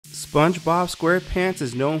SpongeBob SquarePants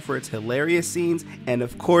is known for its hilarious scenes and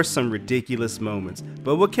of course some ridiculous moments.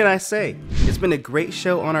 But what can I say? It's been a great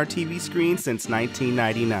show on our TV screen since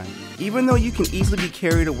 1999. Even though you can easily be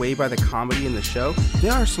carried away by the comedy in the show,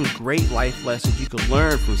 there are some great life lessons you can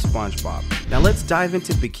learn from SpongeBob. Now let's dive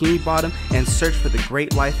into Bikini Bottom and search for the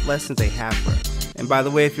great life lessons they have for us. And by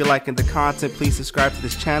the way, if you're liking the content, please subscribe to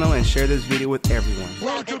this channel and share this video with everyone.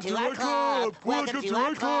 Welcome to our club! Welcome to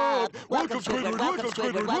our club! Welcome Squidward! Welcome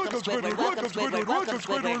Squidward! Welcome Squidward! Welcome Squidward! Welcome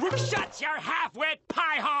Squidward! Shut your half-wit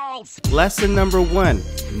pie holes! Lesson number 1,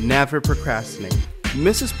 never procrastinate.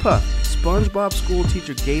 Mrs. Puff, SpongeBob's school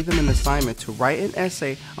teacher, gave them an assignment to write an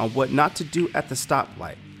essay on what not to do at the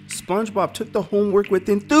stoplight. SpongeBob took the homework with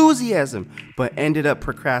enthusiasm, but ended up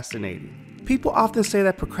procrastinating. People often say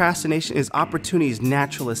that procrastination is opportunity's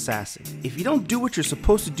natural assassin. If you don't do what you're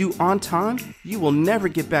supposed to do on time, you will never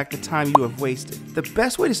get back the time you have wasted. The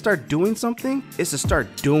best way to start doing something is to start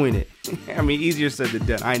doing it. I mean, easier said than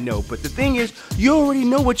done, I know, but the thing is, you already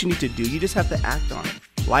know what you need to do, you just have to act on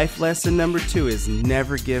it. Life lesson number 2 is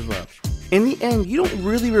never give up. In the end, you don't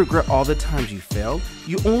really regret all the times you failed,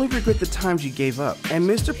 you only regret the times you gave up. And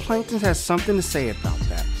Mr. Plankton has something to say about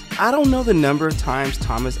that. I don't know the number of times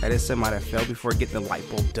Thomas Edison might have failed before getting the light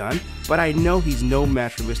bulb done, but I know he's no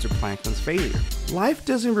match for Mr. Plankton's failure. Life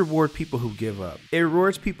doesn't reward people who give up. It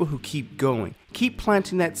rewards people who keep going. Keep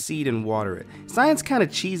planting that seed and water it. Science kinda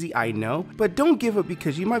cheesy, I know, but don't give up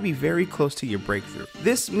because you might be very close to your breakthrough.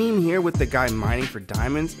 This meme here with the guy mining for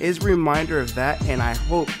diamonds is a reminder of that, and I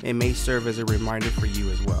hope it may serve as a reminder for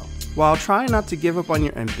you as well. While trying not to give up on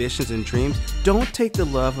your ambitions and dreams, don't take the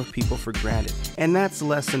love of people for granted. And that's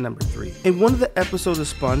lesson number 3. In one of the episodes of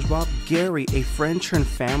SpongeBob, Gary, a friend turned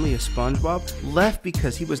family of SpongeBob, left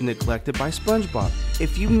because he was neglected by SpongeBob.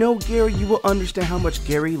 If you know Gary, you will understand how much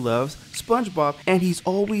Gary loves SpongeBob, and he's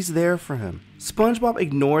always there for him. SpongeBob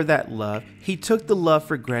ignored that love. He took the love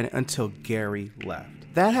for granted until Gary left.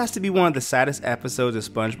 That has to be one of the saddest episodes of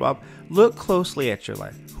SpongeBob. Look closely at your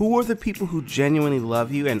life. Who are the people who genuinely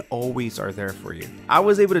love you and always are there for you? I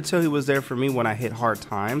was able to tell he was there for me when I hit hard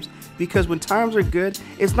times, because when times are good,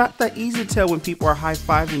 it's not that easy to tell when people are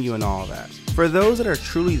high-fiving you and all that. For those that are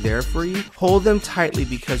truly there for you, hold them tightly,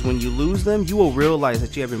 because when you lose them, you will realize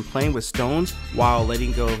that you have been playing with stones while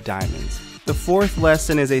letting go of diamonds. The 4th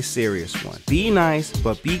lesson is a serious one. Be nice,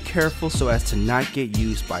 but be careful so as to not get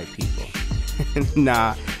used by people.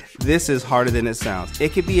 Nah, this is harder than it sounds.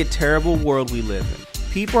 It could be a terrible world we live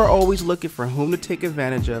in. People are always looking for whom to take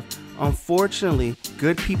advantage of. Unfortunately,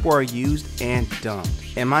 good people are used and dumped.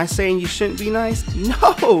 Am I saying you shouldn't be nice?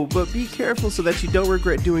 No, but be careful so that you don't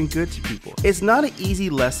regret doing good to people. It's not an easy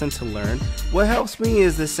lesson to learn. What helps me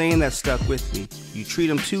is the saying that stuck with me. You treat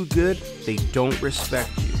them too good, they don't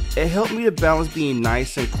respect you. It helped me to balance being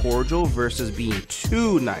nice and cordial versus being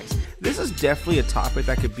too nice. This is definitely a topic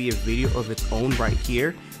that could be a video of its own right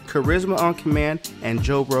here. Charisma on Command and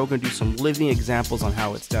Joe Rogan do some living examples on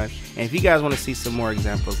how it's done. And if you guys want to see some more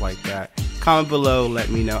examples like that, comment below, let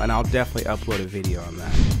me know, and I'll definitely upload a video on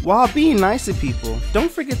that. While being nice to people,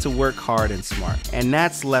 don't forget to work hard and smart. And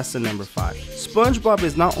that's lesson number 5. SpongeBob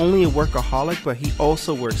is not only a workaholic, but he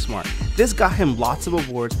also works smart. This got him lots of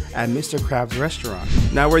awards at Mr. Krabs' restaurant.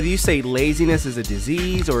 Now, whether you say laziness is a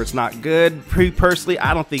disease or it's not good, personally,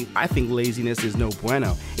 I think laziness is no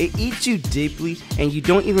bueno. It eats you deeply and you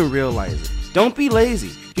don't even realize it. Don't be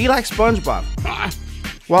lazy. Be like SpongeBob.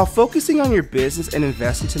 While focusing on your business and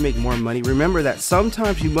investing to make more money, remember that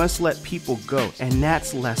sometimes you must let people go, and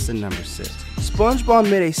that's lesson number 6. SpongeBob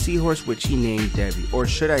met a seahorse which he named Debbie, or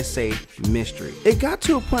should I say, Mystery. It got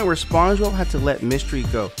to a point where SpongeBob had to let Mystery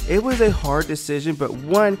go. It was a hard decision, but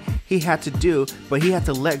one he had to do, but he had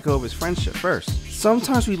to let go of his friendship first.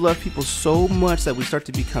 Sometimes we love people so much that we start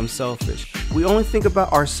to become selfish. We only think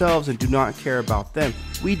about ourselves and do not care about them.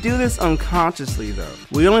 We do this unconsciously though.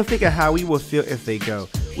 We only think of how we will feel if they go.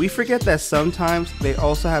 We forget that sometimes they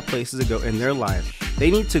also have places to go in their lives.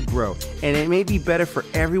 They need to grow, and it may be better for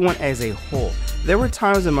everyone as a whole. There were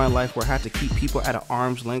times in my life where I had to keep people at an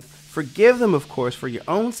arm's length. Forgive them, of course, for your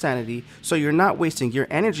own sanity, so you're not wasting your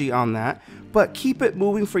energy on that, but keep it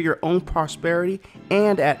moving for your own prosperity,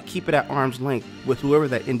 and keep it at arm's length with whoever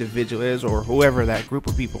that individual is or whoever that group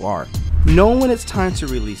of people are. Know when it's time to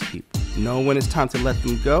release people. Know when it's time to let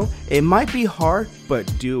them go. It might be hard,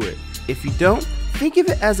 but do it. If you don't, think of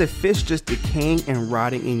it as a fish just decaying and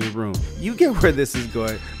rotting in your room. You get where this is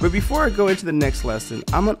going. But before I go into the next lesson,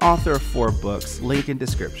 I'm an author of 4 books, link in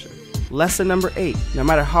description. Lesson number 8, no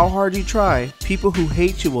matter how hard you try, people who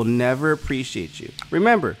hate you will never appreciate you.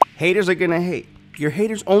 Remember, haters are gonna hate. Your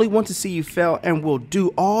haters only want to see you fail and will do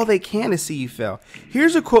all they can to see you fail.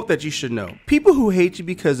 Here's a quote that you should know. People who hate you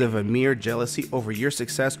because of a mere jealousy over your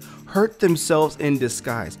success hurt themselves in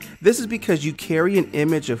disguise. This is because you carry an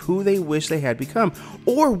image of who they wish they had become,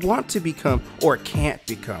 or want to become, or can't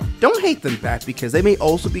become. Don't hate them back because they may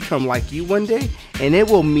also become like you one day, and it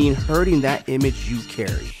will mean hurting that image you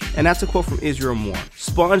carry. And that's a quote from Israel Moore.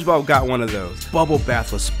 SpongeBob got one of those. Bubble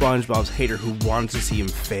Bath was SpongeBob's hater who wanted to see him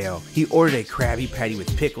fail. He ordered a Krabby Patty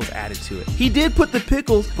with pickles added to it. He did put the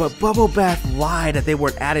pickles, but Bubble Bath lied that they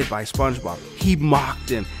weren't added by SpongeBob. He mocked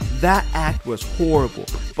him. That act was horrible.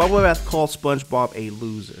 Bubble Bath called SpongeBob a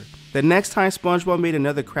loser. The next time SpongeBob made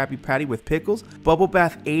another Krabby Patty with pickles, Bubble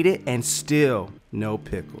Bath ate it and still no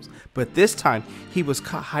pickles. But this time, he was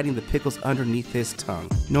caught hiding the pickles underneath his tongue.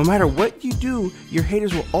 No matter what you do, your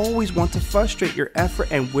haters will always want to frustrate your effort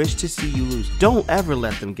and wish to see you lose. Don't ever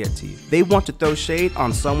let them get to you. They want to throw shade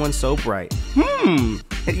on someone so bright.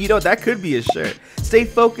 You know, that could be a shirt. Stay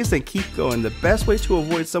focused and keep going. The best way to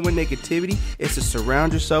avoid someone negativity is to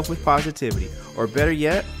surround yourself with positivity. Or better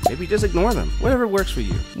yet, maybe just ignore them. Whatever works for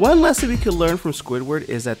you. One lesson we can learn from Squidward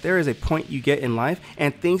is that there is a point you get in life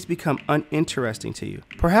and things become uninteresting to you.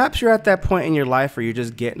 Perhaps you're at that point in your life where you're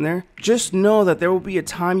just getting there. Just know that there will be a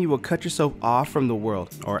time you will cut yourself off from the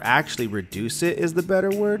world, or actually reduce it is the better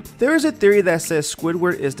word. There is a theory that says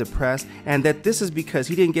Squidward is depressed and that this is because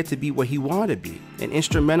he didn't get to be what he wanted to be, an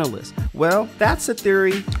instrumentalist. Well, that's a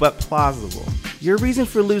theory, but plausible. Your reason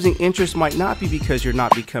for losing interest might not be because you're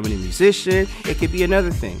not becoming a musician, it could be another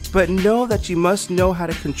thing. But know that you must know how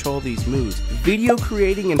to control these moods. Video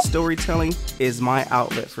creating and storytelling is my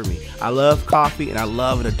outlet for me. I love coffee and I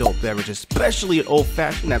love an adult beverage, especially an old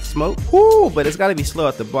fashioned that smoke. Whoo, but it's gotta be slow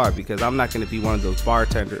at the bar because I'm not gonna be one of those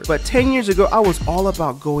bartenders. But 10 years ago, I was all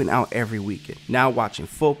about going out every weekend. Now watching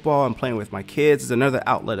football and playing with my kids is another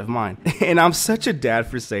outlet of mine. And I'm such a dad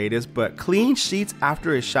for saying this, but clean sheets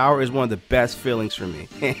after a shower is one of the best feelings for me.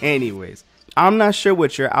 Anyways, I'm not sure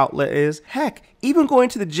what your outlet is. Heck, even going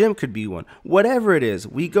to the gym could be one. Whatever it is,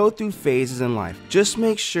 we go through phases in life. Just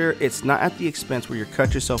make sure it's not at the expense where you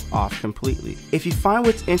cut yourself off completely. If you find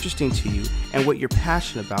what's interesting to you and what you're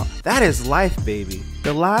passionate about, that is life, baby.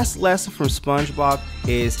 The last lesson from SpongeBob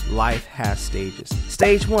is life has stages.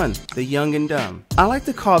 Stage 1, the young and dumb. I like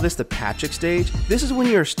to call this the Patrick stage. This is when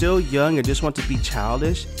you're still young and just want to be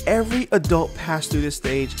childish. Every adult passed through this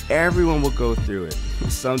stage. Everyone will go through it.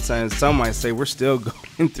 Sometimes some might say we're still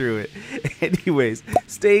going through it. Anyways,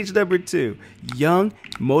 stage number 2, young,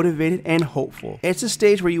 motivated, and hopeful. It's a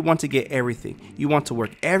stage where you want to get everything. You want to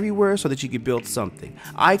work everywhere so that you can build something.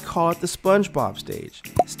 I call it the SpongeBob stage.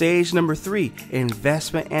 Stage number 3,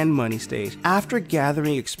 investment and money stage. After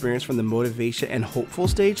gathering experience from the motivation and hopeful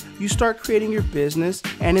stage, you start creating your business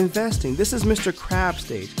and investing. This is Mr. Krab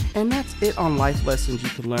stage. And that's it on life lessons you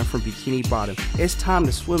can learn from Bikini Bottom. It's time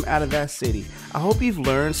to swim out of that city. I hope you've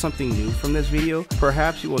learned something new from this video.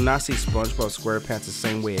 Perhaps you will not see SpongeBob SquarePants the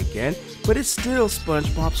same way again, but it's still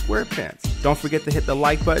SpongeBob SquarePants. Don't forget to hit the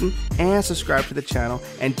like button and subscribe to the channel,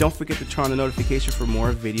 and don't forget to turn on the notification for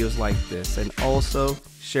more videos like this, and also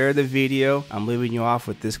share the video. I'm leaving you off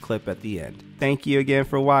with this clip at the end. Thank you again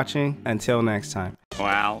for watching. Until next time.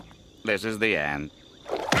 Well, this is the end.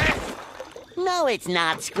 No, it's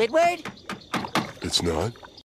not, Squidward. It's not?